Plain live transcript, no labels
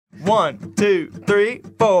1, 2, 3,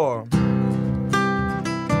 4.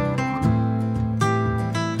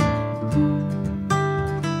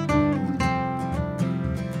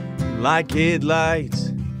 Like headlights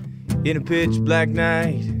in a pitch black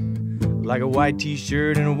night, like a white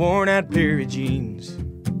t-shirt and a worn out pair of jeans,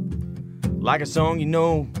 like a song you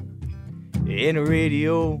know in a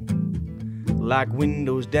radio, like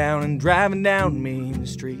windows down and driving down Main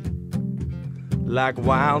Street, like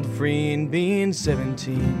wild free and being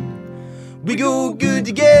 17. We go good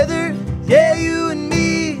together, yeah, you and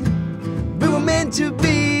me. We were meant to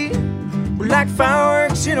be. We're like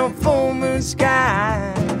fireworks in a full moon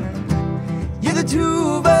sky. You're the two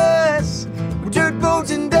of us, we're dirt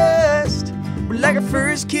boats and dust. We're like our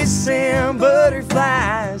first kiss and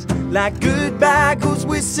butterflies. Like goodbye goes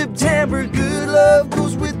with September, good love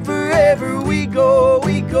goes with forever. We go,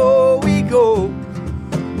 we go, we go.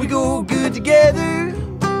 We go good together.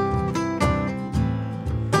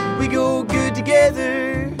 We go good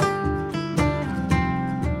together.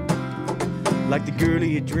 Like the girl of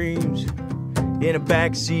your dreams in a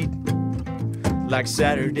backseat, like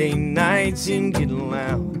Saturday nights in Getting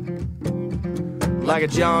Loud, like a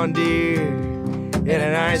John Deere and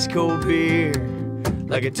an ice cold beer,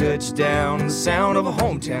 like a touchdown and the sound of a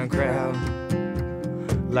hometown crowd,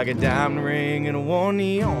 like a diamond ring and a one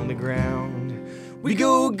knee on the ground. We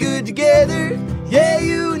go good together, yeah,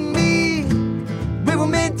 you and me. We were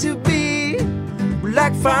meant to be. We're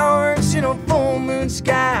like fireworks in a full moon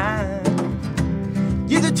sky.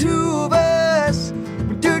 You're the two of us,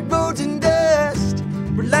 we're dirt boats and dust.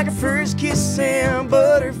 We're like a first kiss and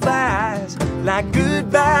butterflies. Like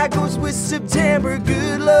goodbye goes with September,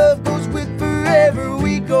 good love goes with forever.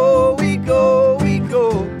 We go, we go, we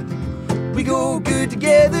go. We go good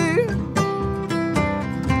together.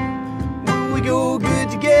 We go good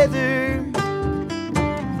together.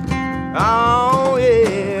 Oh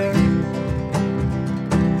yeah.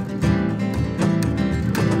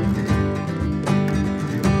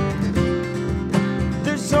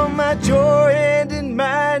 There's on my joy and in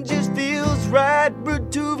mine just feels right. We're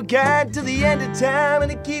two of a kind till the end of time,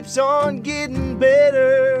 and it keeps on getting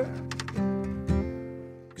better.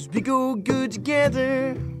 'Cause we go good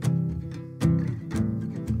together.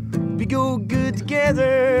 We go good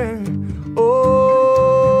together.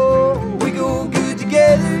 Oh, we go good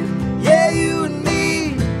together, yeah, you and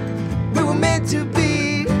me. We were meant to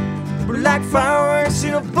be. We're like fireworks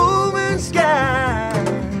in a full moon sky.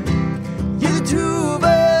 You're the two of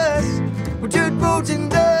us, we're dirt boats and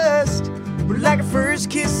dust. We're like a first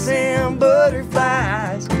kiss and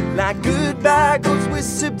butterflies. Like goodbye goes with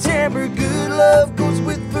September, good love goes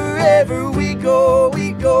with forever. We go,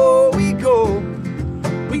 we go, we go.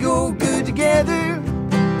 We go good together.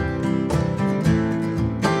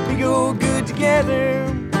 We go good together.